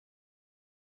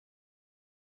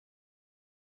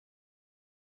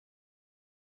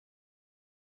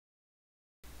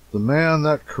The man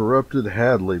that corrupted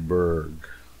Hadleyburg.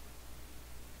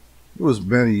 It was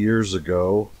many years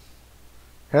ago.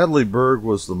 Hadleyburg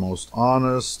was the most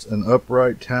honest and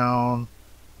upright town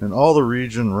in all the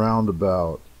region round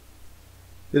about.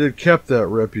 It had kept that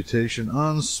reputation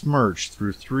unsmirched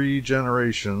through 3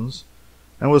 generations,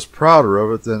 and was prouder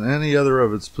of it than any other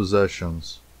of its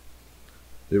possessions.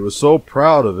 It was so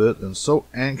proud of it, and so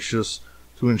anxious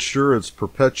to ensure its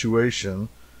perpetuation,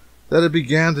 that it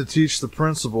began to teach the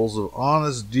principles of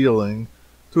honest dealing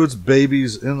to its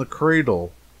babies in the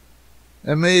cradle,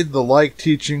 and made the like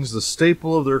teachings the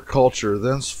staple of their culture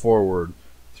thenceforward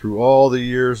through all the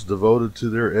years devoted to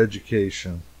their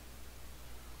education.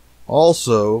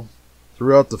 Also,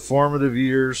 throughout the formative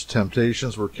years,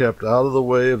 temptations were kept out of the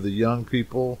way of the young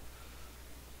people,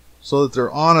 so that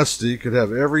their honesty could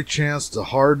have every chance to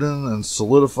harden and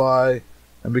solidify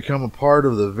and become a part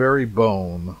of the very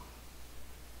bone.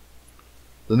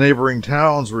 The neighboring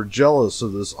towns were jealous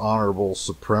of this honorable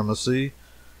supremacy,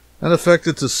 and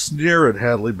affected to sneer at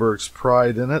Hadleyburg's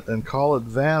pride in it and call it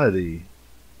vanity.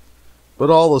 But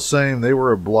all the same, they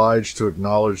were obliged to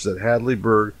acknowledge that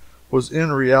Hadleyburg was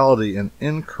in reality an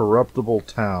incorruptible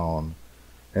town,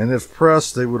 and if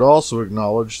pressed, they would also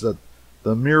acknowledge that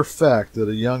the mere fact that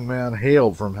a young man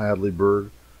hailed from Hadleyburg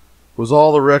was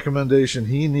all the recommendation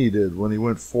he needed when he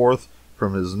went forth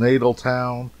from his natal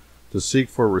town to seek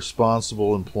for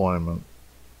responsible employment.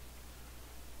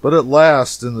 But at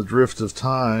last, in the drift of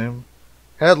time,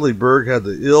 Hadleyburg had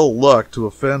the ill luck to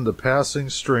offend a passing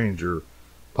stranger,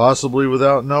 possibly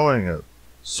without knowing it,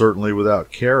 certainly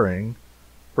without caring,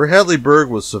 for Hadleyburg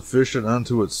was sufficient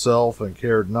unto itself, and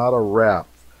cared not a rap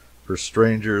for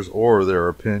strangers or their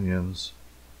opinions.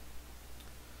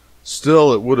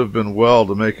 Still, it would have been well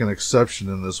to make an exception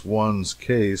in this one's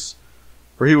case,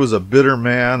 for he was a bitter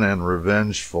man and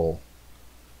revengeful.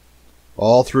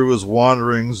 All through his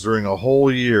wanderings during a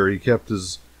whole year he kept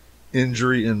his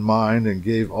injury in mind, and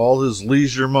gave all his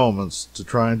leisure moments to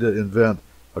trying to invent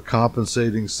a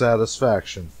compensating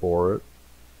satisfaction for it.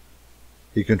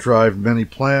 He contrived many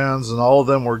plans, and all of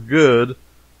them were good,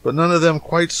 but none of them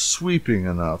quite sweeping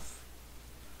enough.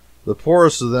 The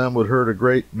poorest of them would hurt a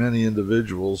great many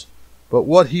individuals, but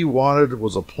what he wanted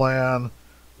was a plan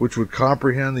which would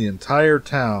comprehend the entire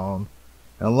town,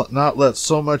 and not let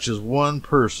so much as one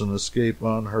person escape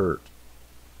unhurt.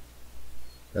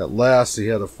 At last he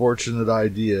had a fortunate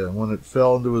idea, and when it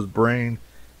fell into his brain,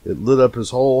 it lit up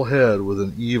his whole head with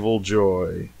an evil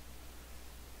joy.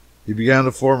 He began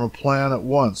to form a plan at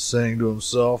once, saying to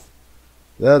himself,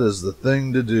 "That is the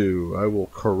thing to do. I will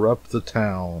corrupt the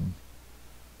town."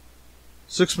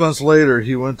 6 months later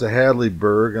he went to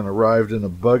Hadleyburg, and arrived in a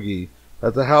buggy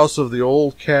at the house of the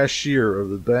old cashier of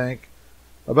the bank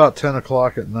about 10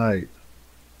 o'clock at night.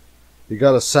 He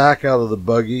got a sack out of the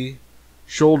buggy,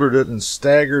 shouldered it, and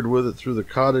staggered with it through the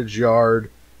cottage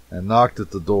yard, and knocked at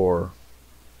the door.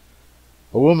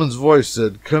 A woman's voice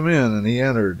said, "Come in," and he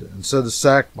entered, and set a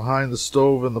sack behind the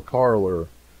stove in the parlor,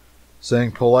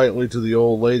 saying politely to the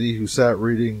old lady who sat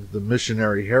reading the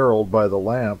Missionary Herald by the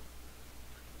lamp,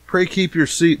 "Pray keep your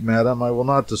seat, madam. I will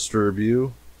not disturb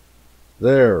you.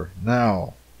 There,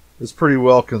 now, it's pretty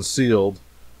well concealed.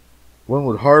 One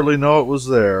would hardly know it was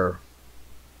there.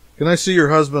 Can I see your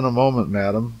husband a moment,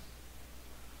 madam?"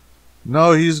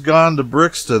 "No, he's gone to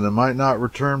Brixton, and might not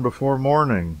return before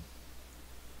morning."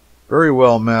 "Very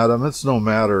well, madam, it's no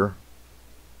matter.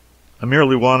 I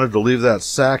merely wanted to leave that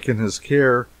sack in his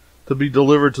care, to be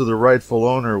delivered to the rightful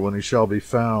owner when he shall be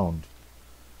found.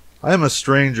 I am a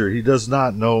stranger. He does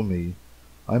not know me.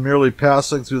 I am merely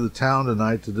passing through the town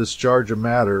tonight to discharge a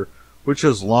matter which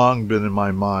has long been in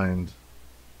my mind.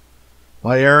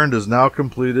 My errand is now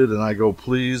completed, and I go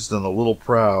pleased and a little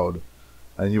proud,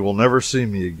 and you will never see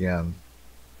me again.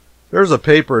 There is a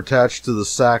paper attached to the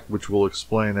sack which will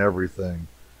explain everything.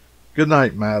 Good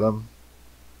night, madam."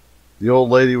 The old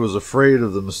lady was afraid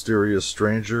of the mysterious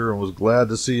stranger, and was glad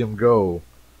to see him go.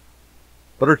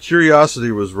 But her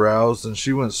curiosity was roused, and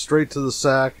she went straight to the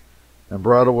sack and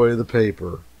brought away the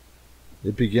paper.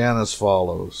 It began as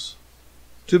follows: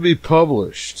 "To be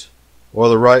published, or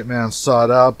the right man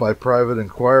sought out by private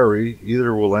inquiry,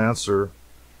 either will answer.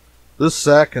 This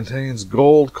sack contains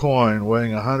gold coin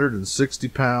weighing 160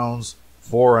 pounds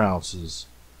 4 ounces.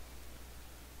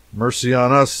 Mercy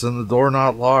on us, and the door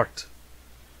not locked."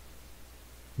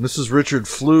 Mrs. Richard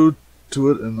flew to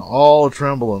it in all a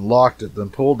tremble, and locked it, then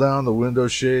pulled down the window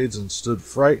shades, and stood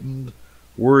frightened,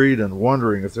 worried, and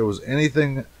wondering if there was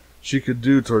anything she could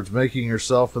do towards making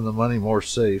herself and the money more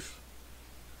safe.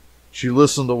 She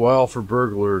listened a while for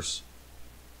burglars,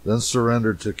 then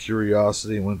surrendered to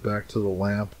curiosity, and went back to the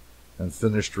lamp and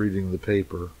finished reading the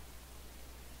paper.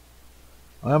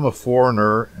 I am a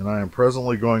foreigner, and I am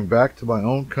presently going back to my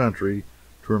own country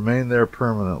to remain there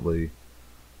permanently.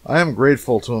 I am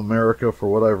grateful to America for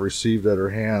what I have received at her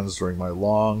hands during my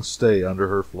long stay under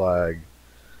her flag,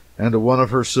 and to one of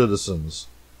her citizens,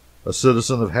 a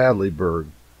citizen of Hadleyburg.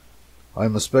 I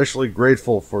am especially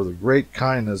grateful for the great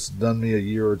kindness done me a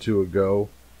year or two ago.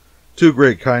 Two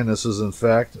great kindnesses, in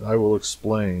fact. I will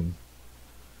explain.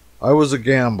 I was a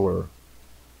gambler.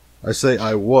 I say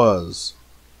I was.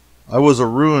 I was a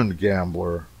ruined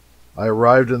gambler. I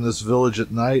arrived in this village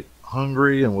at night,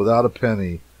 hungry and without a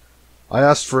penny. I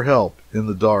asked for help in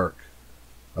the dark.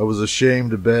 I was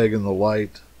ashamed to beg in the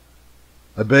light.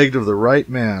 I begged of the right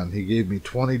man. He gave me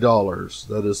 $20.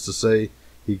 That is to say,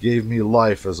 he gave me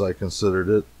life as I considered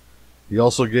it. He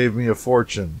also gave me a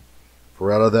fortune,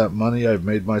 for out of that money I've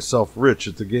made myself rich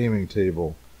at the gaming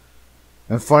table.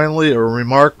 And finally, a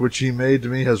remark which he made to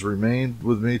me has remained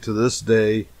with me to this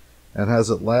day, and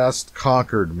has at last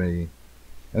conquered me,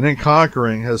 and in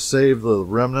conquering has saved the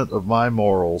remnant of my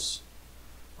morals.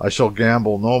 I shall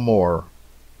gamble no more.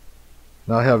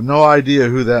 Now, I have no idea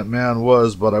who that man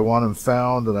was, but I want him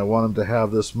found, and I want him to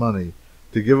have this money,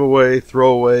 to give away,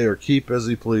 throw away, or keep as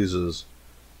he pleases.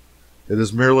 It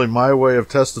is merely my way of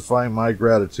testifying my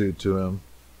gratitude to him.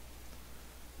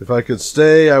 If I could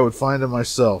stay, I would find him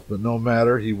myself, but no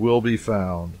matter, he will be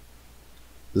found.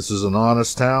 This is an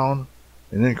honest town,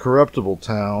 an incorruptible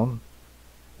town,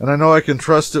 and I know I can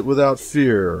trust it without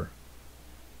fear.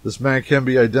 This man can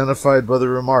be identified by the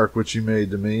remark which he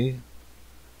made to me.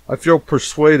 I feel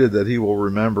persuaded that he will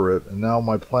remember it, and now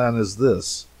my plan is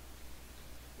this.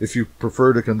 If you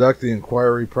prefer to conduct the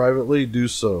inquiry privately, do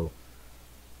so.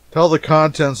 Tell the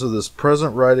contents of this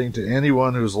present writing to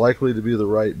anyone who is likely to be the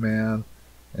right man,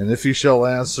 and if he shall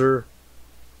answer,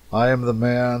 I am the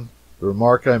man, the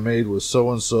remark I made was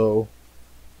so and so,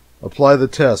 apply the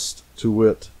test, to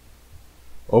wit.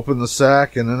 Open the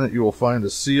sack, and in it you will find a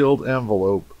sealed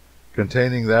envelope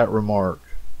containing that remark.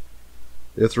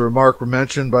 If the remark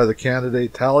mentioned by the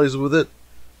candidate tallies with it,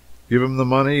 give him the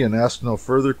money and ask no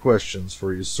further questions,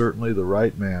 for he is certainly the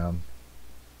right man.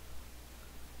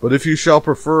 But if you shall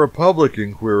prefer a public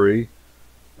inquiry,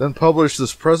 then publish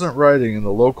this present writing in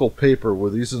the local paper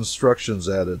with these instructions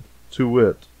added, to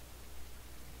wit.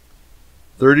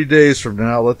 30 days from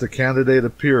now, let the candidate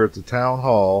appear at the town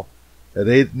hall at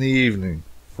 8 in the evening,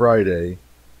 Friday,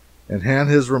 and hand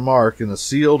his remark in a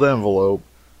sealed envelope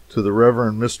to the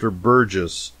Reverend Mr.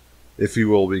 Burgess, if he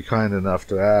will be kind enough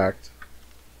to act.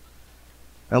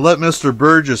 And let Mr.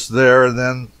 Burgess there, and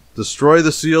then destroy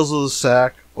the seals of the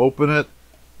sack, open it,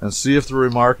 and see if the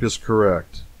remark is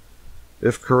correct.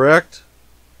 If correct,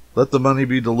 let the money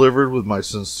be delivered with my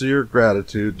sincere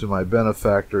gratitude to my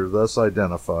benefactor thus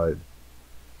identified.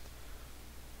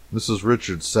 Mrs.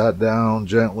 Richards sat down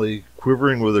gently,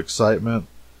 quivering with excitement,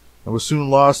 and was soon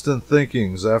lost in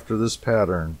thinkings after this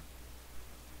pattern.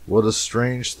 What a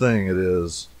strange thing it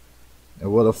is,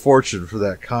 and what a fortune for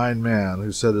that kind man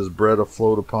who set his bread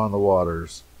afloat upon the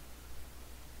waters.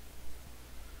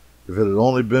 If it had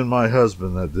only been my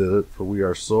husband that did it, for we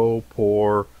are so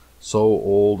poor, so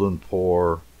old and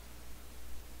poor.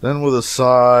 Then with a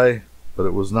sigh, but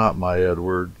it was not my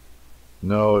Edward.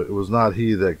 No, it was not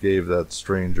he that gave that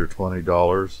stranger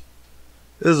 $20.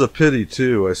 It is a pity,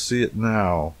 too. I see it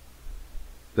now.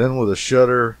 Then with a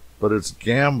shudder, but it's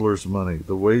gambler's money,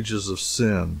 the wages of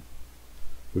sin.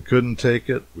 We couldn't take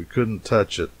it. We couldn't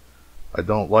touch it. I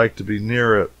don't like to be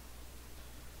near it.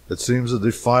 It seems a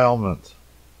defilement.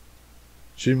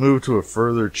 She moved to a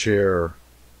further chair.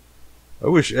 I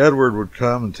wish Edward would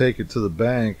come and take it to the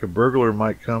bank. A burglar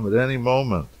might come at any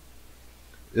moment.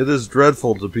 It is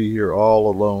dreadful to be here all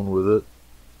alone with it.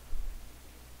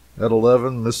 At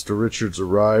 11, Mr. Richards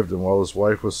arrived, and while his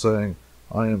wife was saying,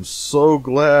 I am so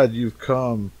glad you've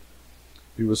come,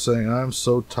 he was saying, I'm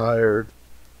so tired,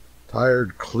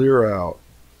 tired clear out.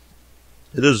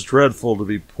 It is dreadful to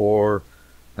be poor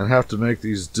and have to make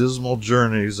these dismal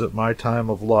journeys at my time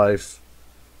of life,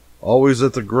 always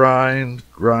at the grind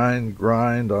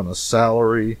on a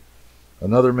salary,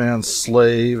 another man's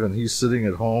slave, and he sitting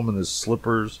at home in his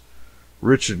slippers,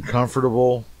 rich and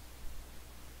comfortable.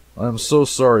 I am so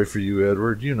sorry for you,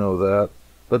 Edward, you know that,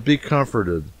 but be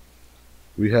comforted.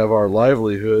 We have our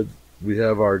livelihood, we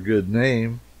have our good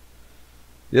name.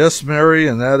 Yes, Mary,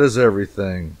 and that is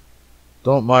everything.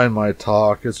 Don't mind my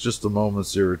talk, it's just a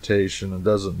moment's irritation and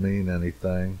doesn't mean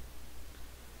anything.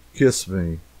 Kiss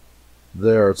me.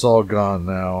 There, it's all gone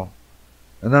now,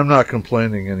 and I'm not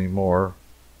complaining any more.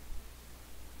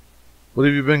 What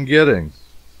have you been getting?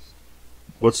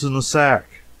 What's in the sack?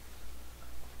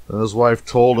 Then his wife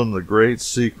told him the great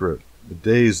secret. It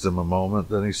dazed him a moment.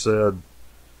 Then he said,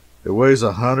 It weighs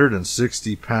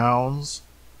 160 pounds.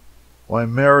 Why,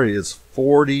 Mary, it's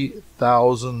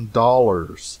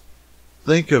 $40,000.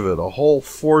 Think of it, a whole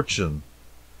fortune.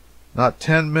 Not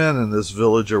 10 men in this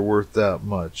village are worth that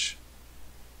much.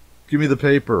 Give me the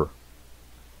paper.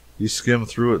 He skimmed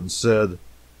through it and said,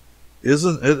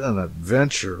 "Isn't it an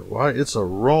adventure? Why, it's a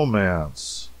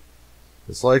romance.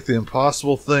 It's like the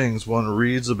impossible things one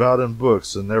reads about in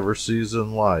books and never sees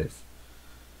in life."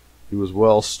 He was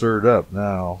well stirred up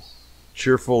now,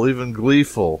 cheerful, even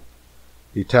gleeful.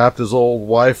 He tapped his old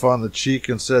wife on the cheek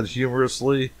and said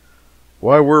humorously,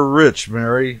 "Why, we're rich,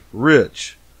 Mary,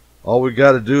 rich. All we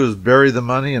got to do is bury the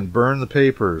money and burn the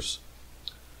papers.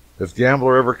 If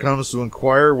Gambler ever comes to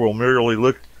inquire, we'll merely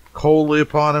look coldly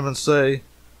upon him and say,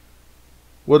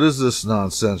 'What is this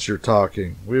nonsense you're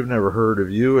talking? We have never heard of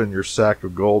you and your sack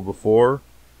of gold before.'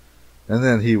 And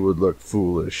then he would look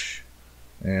foolish.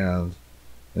 And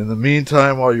in the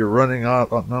meantime, while you're running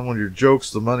out on your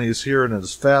jokes, the money is here and it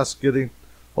is fast getting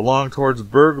along towards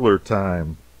burglar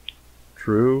time."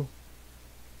 True.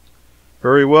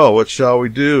 Very well, what shall we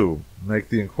do? Make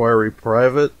the inquiry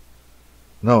private?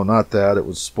 No, not that. It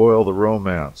would spoil the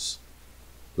romance.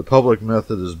 The public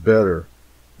method is better.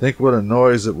 Think what a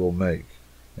noise it will make.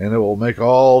 And it will make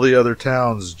all the other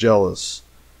towns jealous.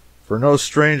 For no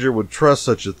stranger would trust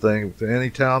such a thing to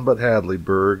any town but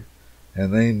Hadleyburg,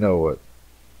 and they know it.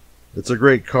 It's a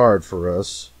great card for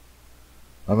us.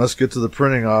 I must get to the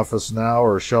printing office now,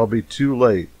 or shall be too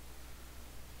late.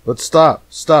 But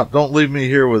stop, don't leave me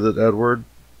here with it, Edward.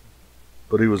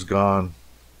 But he was gone.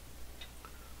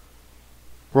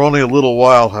 For only a little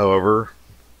while, however.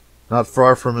 Not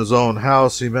far from his own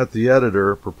house, he met the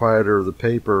editor, proprietor of the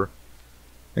paper,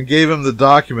 and gave him the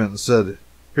document and said,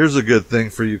 "Here's a good thing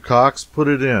for you, Cox. Put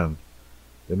it in.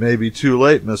 It may be too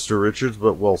late, Mr. Richards,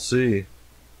 but we'll see."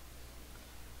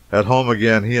 At home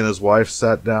again, he and his wife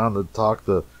sat down to talk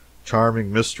the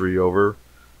charming mystery over.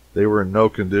 They were in no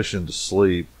condition to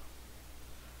sleep.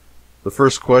 The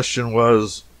first question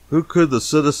was, who could the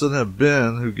citizen have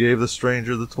been who gave the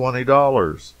stranger the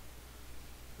 $20?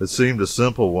 It seemed a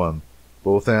simple one.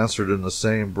 Both answered in the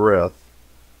same breath,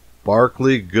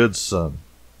 "Barclay Goodson."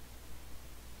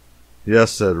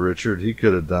 "Yes," said Richard, "he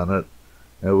could have done it,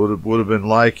 and it would have been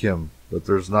like him, but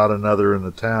there's not another in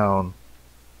the town."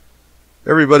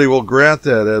 "Everybody will grant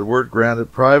that, Edward. Grant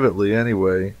it privately,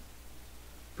 anyway.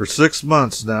 For 6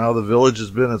 months now, the village has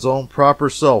been its own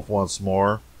proper self once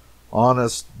more,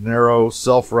 honest, narrow,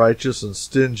 self-righteous, and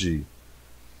stingy.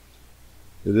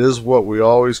 It is what we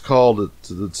always called it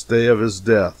to the day of his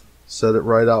death. Said it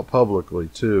right out publicly,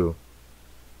 too.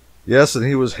 Yes, and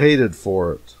he was hated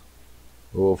for it.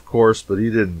 Oh, of course, but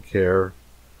he didn't care.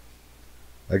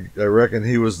 I reckon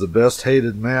he was the best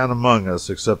hated man among us,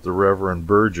 except the Reverend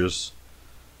Burgess.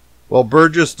 Well,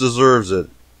 Burgess deserves it.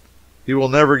 He will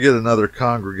never get another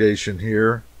congregation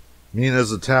here. Mean as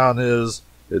the town is,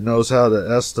 it knows how to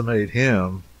estimate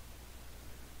him.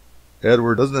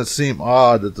 Edward, doesn't it seem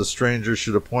odd that the stranger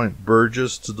should appoint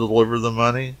Burgess to deliver the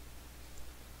money?"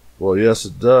 "Well, yes,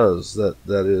 it does.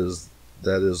 That is,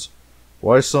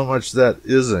 why so much that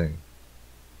ising?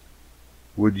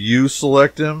 Would you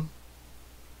select him?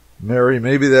 Mary,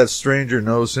 maybe that stranger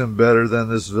knows him better than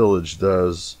this village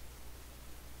does."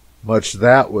 "Much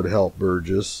that would help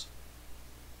Burgess."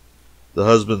 The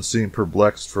husband seemed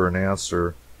perplexed for an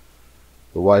answer.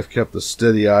 The wife kept a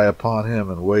steady eye upon him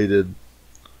and waited.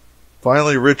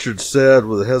 Finally Richard said,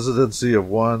 with the hesitancy of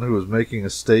one who is making a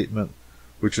statement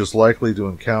which is likely to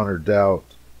encounter doubt,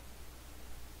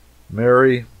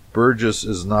 "Mary, Burgess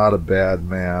is not a bad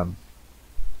man."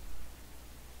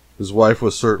 His wife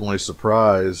was certainly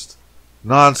surprised.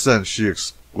 "Nonsense!" she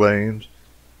exclaimed.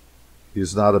 "He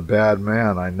is not a bad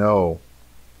man, I know.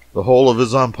 The whole of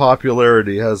his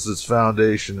unpopularity has its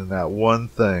foundation in that one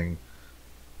thing,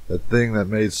 that thing that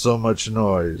made so much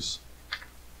noise."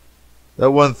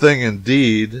 That one thing,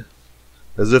 indeed!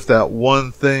 As if that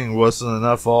one thing wasn't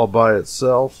enough all by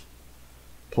itself.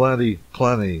 Plenty,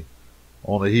 plenty,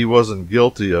 only he wasn't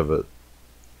guilty of it.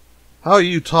 "How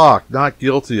you talk! Not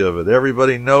guilty of it!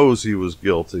 Everybody knows he was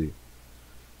guilty."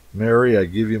 "Mary, I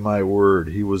give you my word,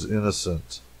 he was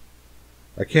innocent."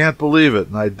 "I can't believe it,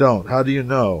 and I don't. How do you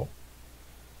know?"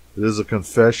 "It is a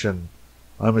confession.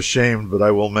 I'm ashamed, but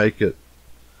I will make it.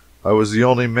 I was the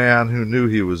only man who knew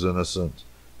he was innocent.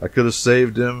 I could have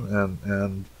saved him,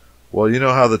 and well, you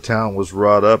know how the town was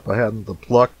wrought up. I hadn't the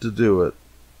pluck to do it.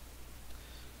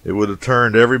 It would have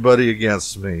turned everybody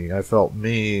against me. I felt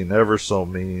mean, ever so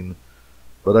mean,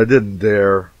 but I didn't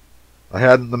dare. I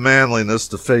hadn't the manliness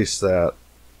to face that."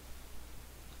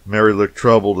 Mary looked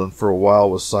troubled and for a while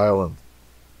was silent.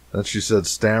 Then she said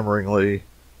stammeringly,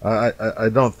 I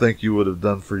don't think you would have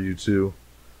done for you two.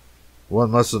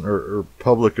 One mustn't, or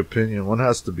public opinion, one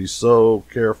has to be so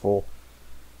careful.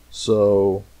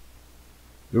 So,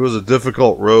 it was a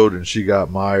difficult road and she got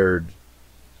mired.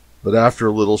 But after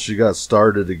a little she got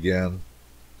started again.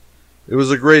 It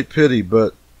was a great pity,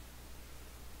 but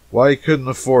why he couldn't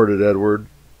afford it, Edward.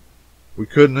 We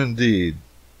couldn't indeed.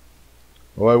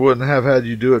 Oh, I wouldn't have had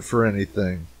you do it for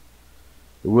anything.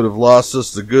 It would have lost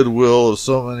us the goodwill of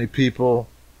so many people.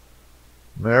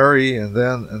 Mary, and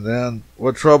then,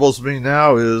 what troubles me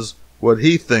now is what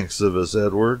he thinks of us,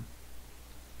 Edward.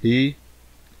 He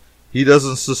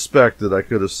doesn't suspect that I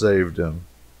could have saved him.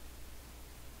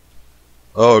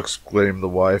 Oh, exclaimed the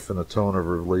wife in a tone of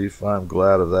relief, I'm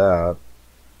glad of that.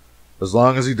 As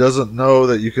long as he doesn't know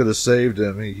that you could have saved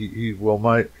him,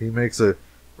 he makes a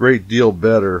great deal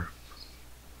better.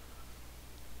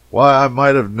 Why, I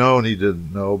might have known he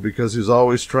didn't know, because he's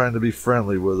always trying to be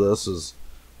friendly with us, as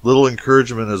little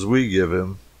encouragement as we give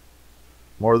him.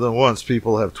 More than once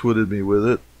people have twitted me with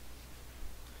it.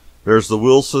 There's the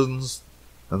Wilsons,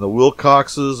 and the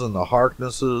Wilcoxes, and the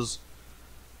Harknesses.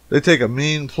 They take a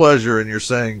mean pleasure in your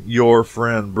saying, your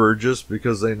friend Burgess,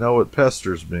 because they know it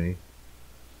pesters me.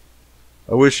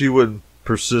 I wish he wouldn't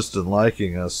persist in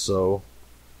liking us so.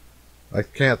 I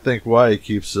can't think why he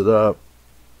keeps it up.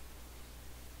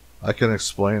 I can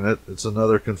explain it. It's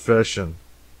another confession.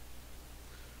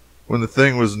 When the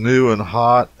thing was new and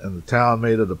hot, and the town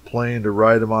made it a plain to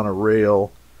ride him on a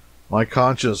rail, my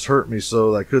conscience hurt me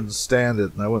so that I couldn't stand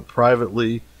it, and I went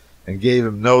privately and gave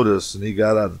him notice, and he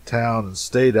got out of town and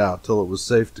stayed out till it was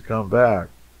safe to come back.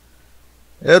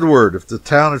 Edward, if the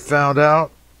town had found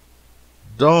out,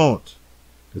 don't.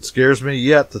 It scares me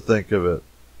yet to think of it.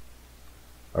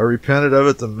 I repented of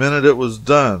it the minute it was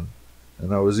done,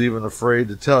 and I was even afraid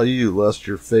to tell you lest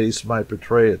your face might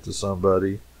betray it to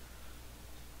somebody.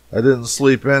 I didn't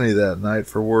sleep any that night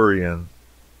for worrying.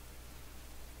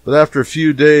 But after a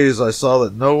few days I saw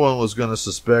that no one was going to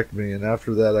suspect me, and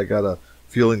after that I got a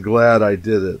feeling glad I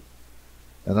did it.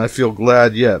 And I feel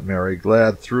glad yet, Mary,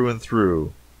 glad through and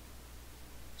through.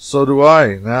 So do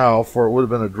I now, for it would have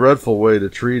been a dreadful way to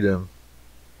treat him.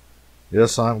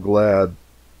 Yes, I'm glad,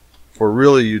 for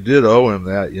really you did owe him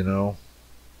that, you know.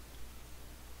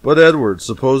 But, Edward,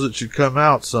 suppose it should come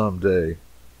out some day.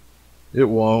 It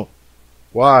won't.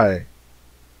 Why?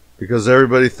 Because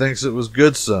everybody thinks it was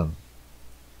Goodson.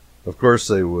 Of course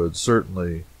they would,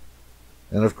 certainly.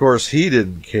 And of course he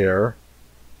didn't care.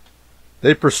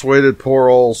 They persuaded poor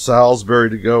old Salisbury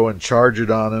to go and charge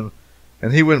it on him,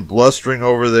 and he went blustering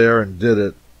over there and did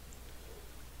it.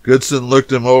 Goodson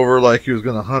looked him over like he was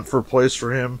going to hunt for a place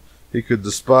for him he could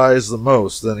despise the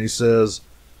most. Then he says,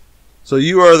 "So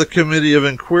you are the committee of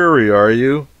inquiry, are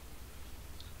you?"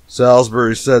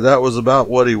 Salisbury said that was about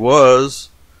what he was.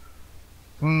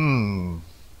 Do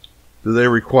they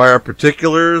require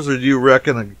particulars, or do you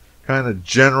reckon a kind of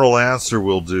general answer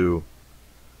will do?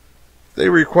 If they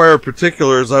require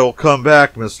particulars, I will come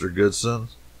back, Mr. Goodson.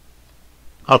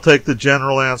 I'll take the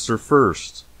general answer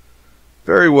first.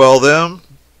 Very well, then.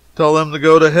 Tell them to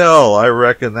go to hell. I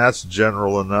reckon that's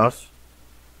general enough.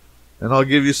 And I'll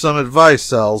give you some advice,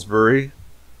 Salisbury.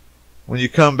 When you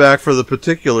come back for the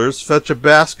particulars, fetch a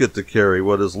basket to carry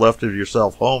what is left of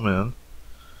yourself home in.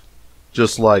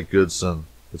 Just like Goodson.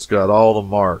 It's got all the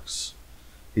marks.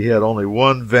 He had only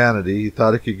one vanity. He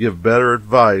thought he could give better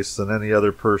advice than any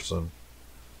other person.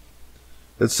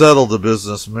 It settled the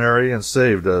business, Mary, and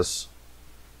saved us.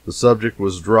 The subject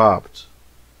was dropped.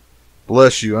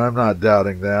 Bless you, I'm not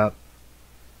doubting that.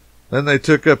 Then they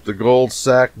took up the gold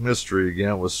sack mystery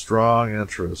again with strong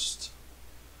interest.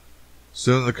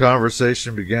 Soon the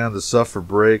conversation began to suffer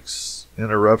breaks,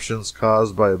 interruptions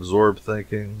caused by absorbed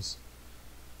thinkings.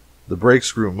 The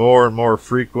breaks grew more and more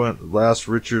frequent. At last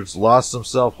Richards lost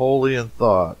himself wholly in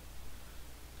thought.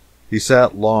 He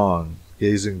sat long,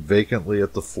 gazing vacantly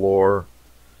at the floor,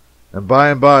 and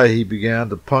by he began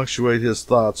to punctuate his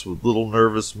thoughts with little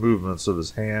nervous movements of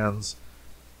his hands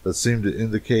that seemed to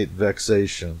indicate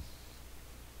vexation.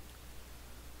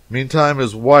 Meantime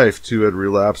his wife, too, had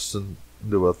relapsed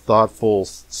into a thoughtful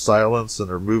silence, and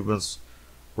her movements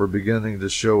were beginning to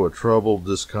show a troubled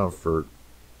discomfort.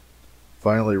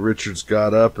 Finally Richards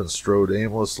got up and strode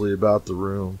aimlessly about the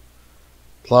room,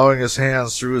 plowing his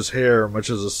hands through his hair, much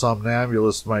as a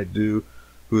somnambulist might do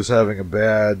who is having a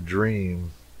bad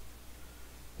dream.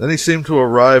 Then he seemed to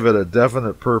arrive at a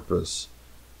definite purpose,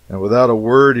 and without a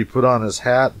word he put on his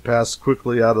hat and passed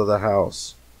quickly out of the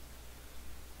house.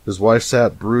 His wife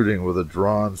sat brooding with a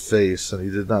drawn face, and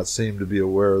he did not seem to be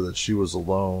aware that she was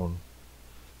alone.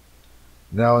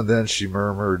 Now and then she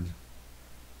murmured,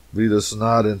 "Lead us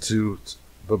not into..."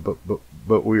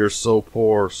 but we are so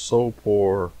poor, so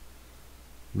poor.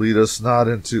 Lead us not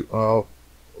into, oh,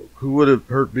 who would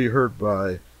it be hurt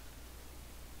by?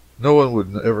 No one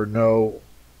would ever know.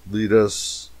 Lead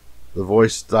us. The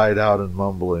voice died out in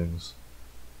mumblings.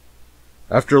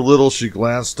 After a little she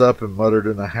glanced up and muttered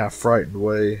in a half-frightened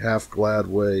way, half-glad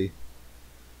way,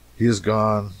 "He is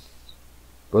gone.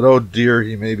 But oh dear,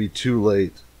 he may be too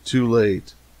late, too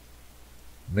late.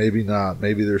 Maybe not.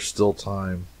 Maybe there's still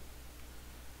time."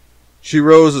 She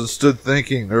rose and stood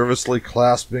thinking, nervously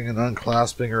clasping and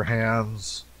unclasping her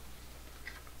hands.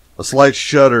 A slight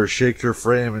shudder shook her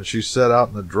frame, and she said out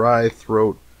in a dry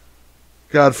throat,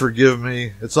 "God forgive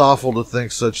me. It's awful to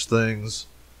think such things.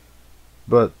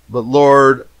 But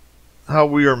Lord, how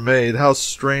we are made, how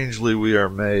strangely we are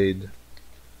made."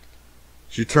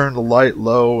 She turned the light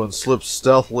low and slipped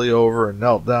stealthily over and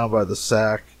knelt down by the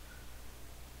sack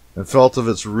and felt of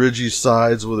its ridgy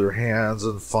sides with her hands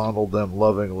and fondled them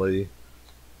lovingly.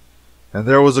 And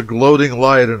there was a gloating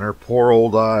light in her poor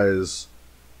old eyes.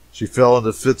 She fell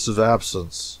into fits of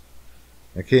absence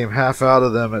and came half out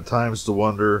of them at times to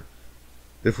wonder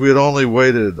if we had only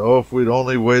waited, oh, if we'd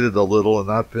only waited a little and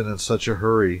not been in such a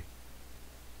hurry.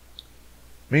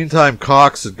 Meantime,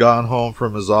 Cox had gone home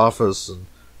from his office and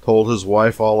told his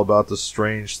wife all about the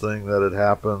strange thing that had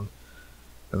happened,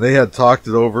 and they had talked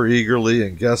it over eagerly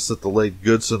and guessed that the late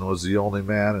Goodson was the only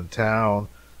man in town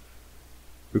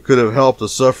who could have helped a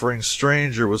suffering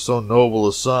stranger with so noble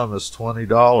a sum as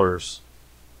 $20.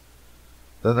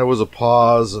 Then there was a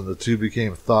pause, and the two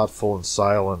became thoughtful and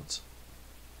silent,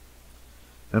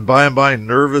 and by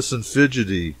nervous and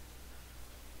fidgety.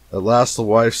 At last the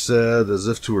wife said, as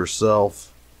if to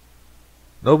herself,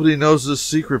 "Nobody knows this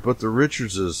secret but the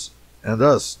Richardses and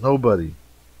us, nobody."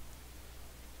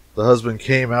 The husband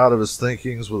came out of his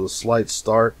thinkings with a slight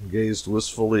start and gazed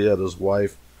wistfully at his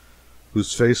wife,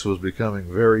 whose face was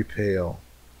becoming very pale.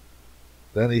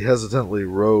 Then he hesitantly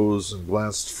rose and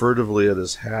glanced furtively at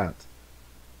his hat,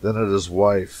 then at his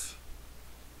wife,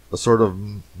 a sort of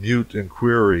mute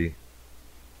inquiry.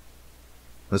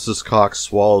 Mrs. Cox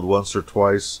swallowed once or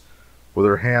twice with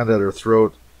her hand at her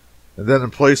throat, and then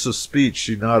in place of speech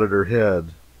she nodded her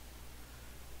head.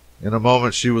 In a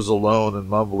moment she was alone and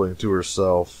mumbling to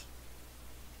herself.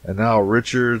 And now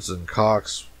Richards and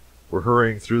Cox were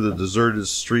hurrying through the deserted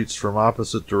streets from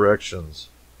opposite directions.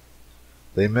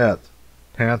 They met,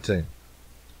 panting,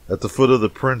 at the foot of the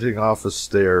printing office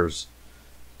stairs,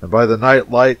 and by the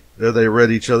night light there they read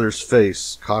each other's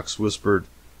face. Cox whispered,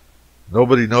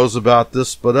 "Nobody knows about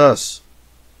this but us."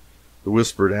 The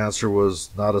whispered answer was,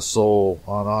 "Not a soul,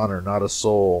 on honor, not a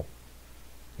soul."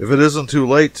 "If it isn't too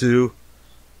late to—"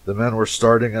 The men were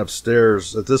starting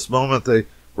upstairs. At this moment they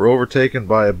were overtaken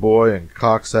by a boy, and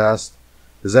Cox asked,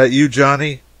 "Is that you,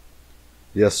 Johnny?"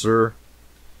 "Yes, sir."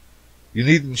 "You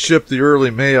needn't ship the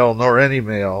early mail, nor any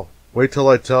mail. Wait till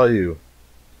I tell you."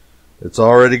 "It's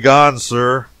already gone,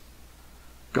 sir."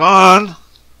 "Gone?"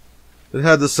 It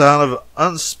had the sound of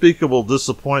unspeakable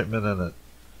disappointment in it.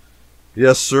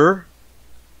 "Yes, sir.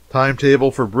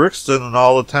 Timetable for Brixton and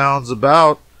all the towns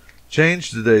about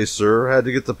changed today, sir. Had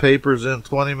to get the papers in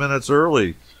 20 minutes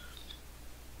early.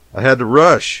 I had to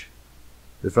rush.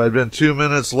 If I'd been 2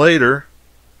 minutes later—"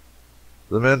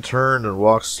 The men turned and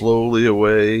walked slowly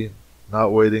away,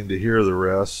 not waiting to hear the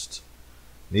rest.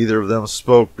 Neither of them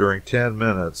spoke during 10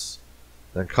 minutes.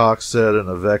 Then Cox said in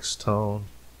a vexed tone,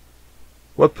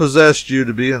 "What possessed you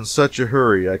to be in such a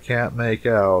hurry? I can't make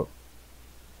out."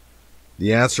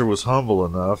 The answer was humble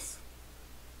enough.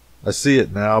 "I see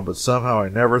it now, but somehow I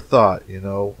never thought,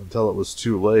 until it was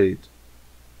too late."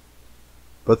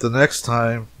 "But the next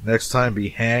time be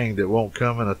hanged, it won't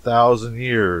come in 1,000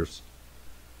 years.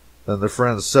 Then the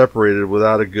friends separated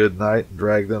without a good night and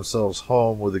dragged themselves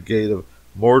home with the gait of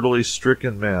mortally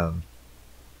stricken men.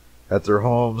 At their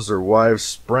homes their wives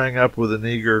sprang up with an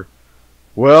eager,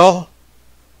 "Well?"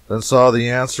 then saw the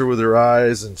answer with their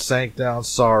eyes and sank down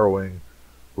sorrowing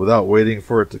without waiting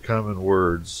for it to come in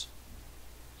words.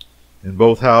 In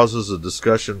both houses a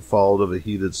discussion followed of a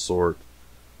heated sort,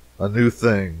 a new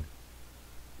thing.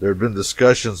 There had been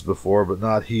discussions before, but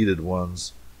not heated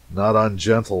ones, not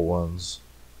ungentle ones.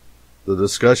 The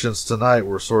discussions tonight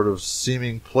were sort of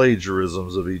seeming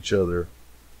plagiarisms of each other.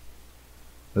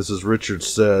 Mrs. Richards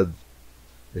said,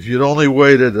 "If you'd only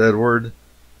waited, Edward,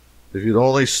 if you'd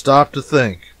only stopped to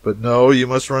think. But no, you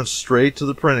must run straight to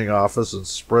the printing office and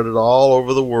spread it all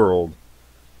over the world.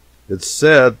 It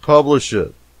said publish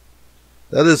it.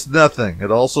 That is nothing.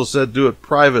 It also said do it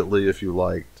privately if you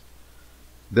liked.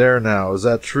 There now, is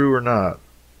that true or not?"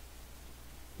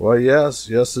 "Why, yes,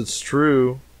 it's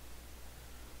true."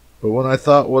 But when I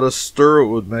thought what a stir it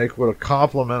would make, what a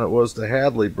compliment it was to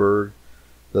Hadleyburg,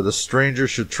 that a stranger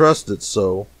should trust it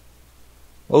so.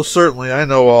 Oh, certainly, I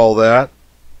know all that.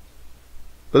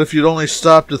 But if you'd only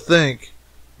stopped to think,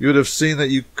 you would have seen that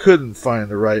you couldn't find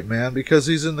the right man, because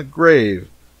he's in the grave,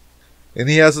 and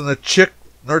he hasn't a chick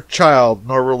nor child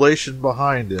nor relation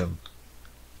behind him.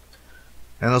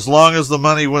 And as long as the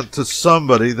money went to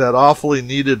somebody that awfully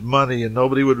needed money and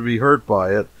nobody would be hurt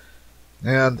by it,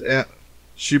 and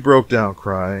she broke down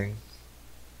crying.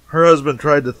 Her husband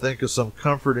tried to think of some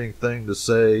comforting thing to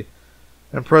say,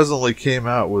 and presently came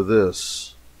out with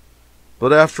this.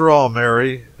 But after all,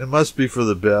 Mary, it must be for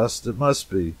the best. It must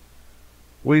be.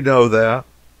 We know that.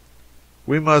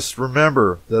 We must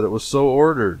remember that it was so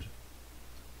ordered.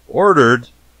 Ordered?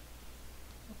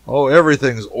 Oh,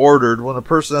 everything's ordered. When a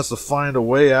person has to find a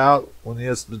way out, when he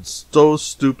has been so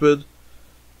stupid,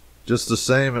 just the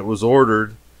same it was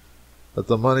ordered that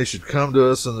the money should come to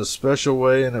us in a special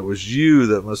way, and it was you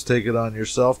that must take it on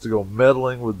yourself to go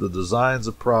meddling with the designs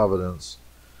of Providence.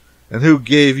 And who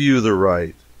gave you the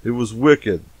right? It was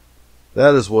wicked.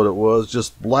 That is what it was,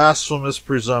 just blasphemous,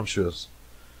 presumptuous,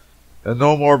 and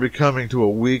no more becoming to a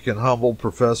weak and humble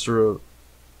professor of...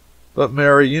 But,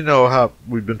 Mary, you know how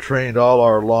we've been trained all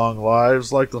our long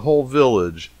lives, like the whole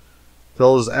village,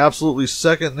 till it is absolutely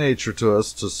second nature to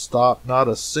us to stop not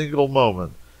a single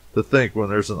moment to think when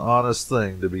there's an honest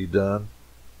thing to be done.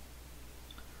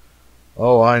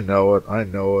 Oh, I know it, I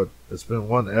know it. It's been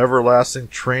one everlasting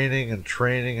training and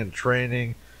training and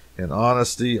training in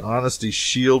honesty, honesty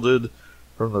shielded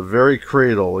from the very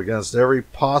cradle against every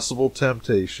possible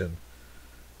temptation.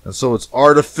 And so it's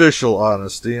artificial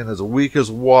honesty, and as weak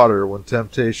as water when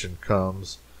temptation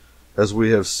comes, as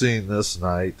we have seen this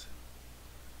night.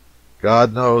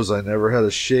 God knows I never had a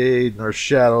shade nor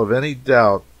shadow of any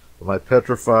doubt of my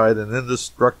petrified and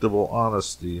indestructible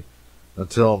honesty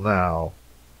until now.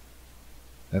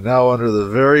 And now under the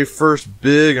very first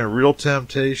big and real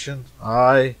temptation,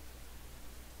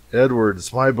 Edward,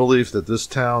 it's my belief that this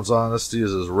town's honesty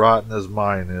is as rotten as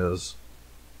mine is,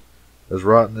 as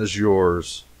rotten as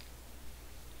yours.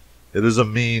 It is a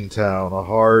mean town, a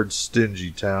hard,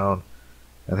 stingy town,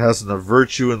 and hasn't a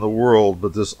virtue in the world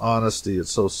but this honesty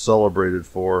it's so celebrated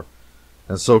for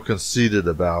and so conceited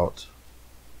about.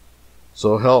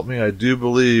 So help me, I do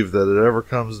believe that it ever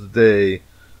comes the day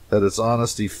that its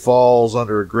honesty falls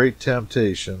under great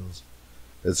temptations,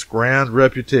 its grand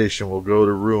reputation will go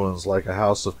to ruins like a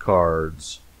house of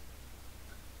cards.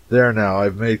 There now,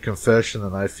 I've made confession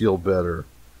and I feel better.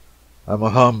 I'm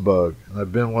a humbug, and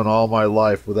I've been one all my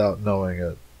life without knowing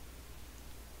it.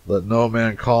 Let no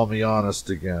man call me honest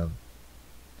again.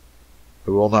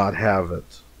 I will not have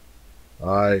it.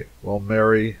 Well,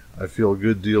 Mary, I feel a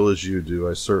good deal as you do.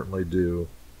 I certainly do.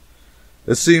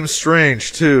 It seems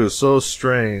strange, too, so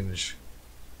strange.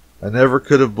 I never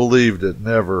could have believed it,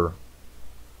 never.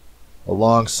 A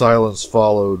long silence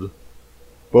followed.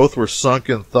 Both were sunk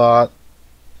in thought.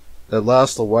 At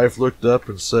last the wife looked up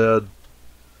and said,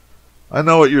 I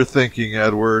know what you're thinking,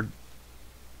 Edward.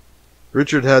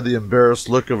 Richard had the embarrassed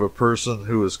look of a person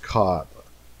who is caught.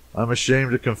 I'm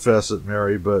ashamed to confess it,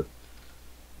 Mary, but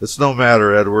it's no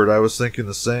matter, Edward. I was thinking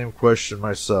the same question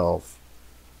myself.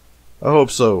 I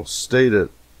hope so. State it.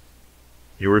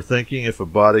 You were thinking if a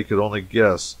body could only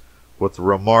guess what the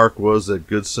remark was that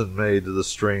Goodson made to the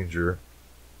stranger.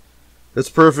 It's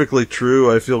perfectly true.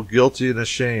 I feel guilty and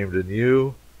ashamed. And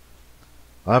you?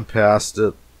 I'm past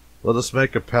it. Let us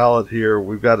make a pallet here.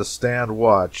 We've got to stand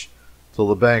watch till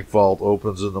the bank vault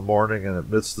opens in the morning and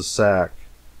admits the sack.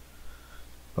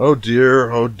 Oh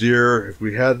dear, if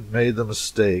we hadn't made the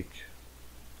mistake.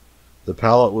 The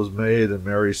pallet was made, and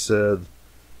Mary said,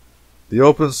 The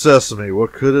open sesame,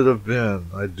 what could it have been?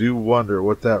 I do wonder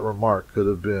what that remark could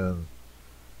have been.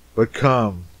 But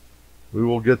come, we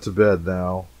will get to bed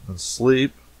now. And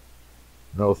sleep?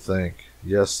 No, think.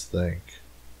 Yes, think.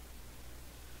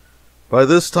 By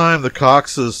this time the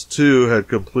Coxes, too, had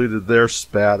completed their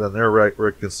spat and their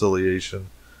reconciliation,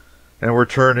 and were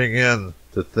turning in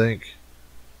to think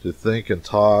and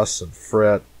toss and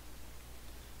fret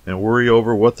and worry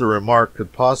over what the remark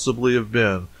could possibly have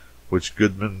been which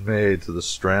Goodman made to the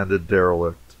stranded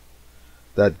derelict.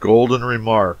 That golden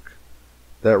remark,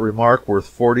 that remark worth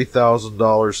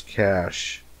 $40,000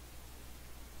 cash.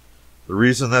 The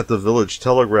reason that the village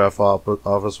telegraph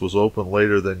office was open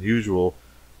later than usual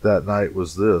that night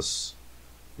was this.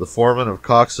 The foreman of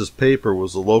Cox's paper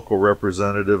was the local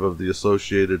representative of the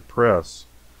Associated Press.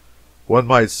 One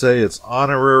might say its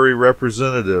honorary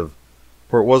representative,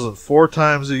 for it wasn't 4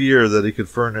 times a year that he could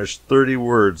furnish 30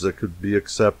 words that could be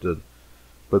accepted.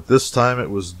 But this time it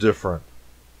was different.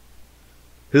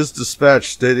 His dispatch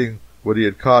stating what he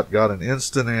had caught got an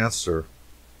instant answer.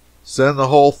 Send the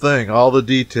whole thing, all the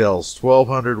details,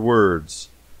 1,200 words.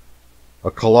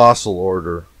 A colossal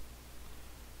order.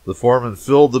 The foreman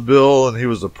filled the bill, and he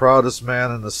was the proudest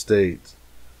man in the state.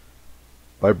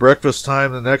 By breakfast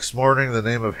time the next morning, the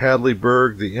name of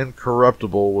Hadleyburg, the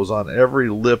incorruptible, was on every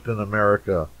lip in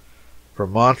America,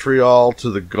 from Montreal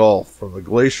to the Gulf, from the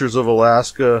glaciers of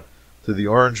Alaska to the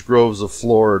orange groves of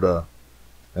Florida,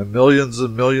 and millions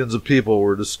of people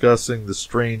were discussing the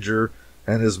stranger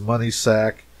and his money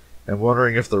sack, and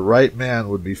wondering if the right man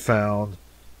would be found,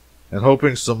 and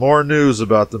hoping some more news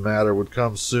about the matter would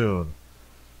come soon,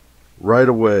 right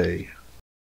away.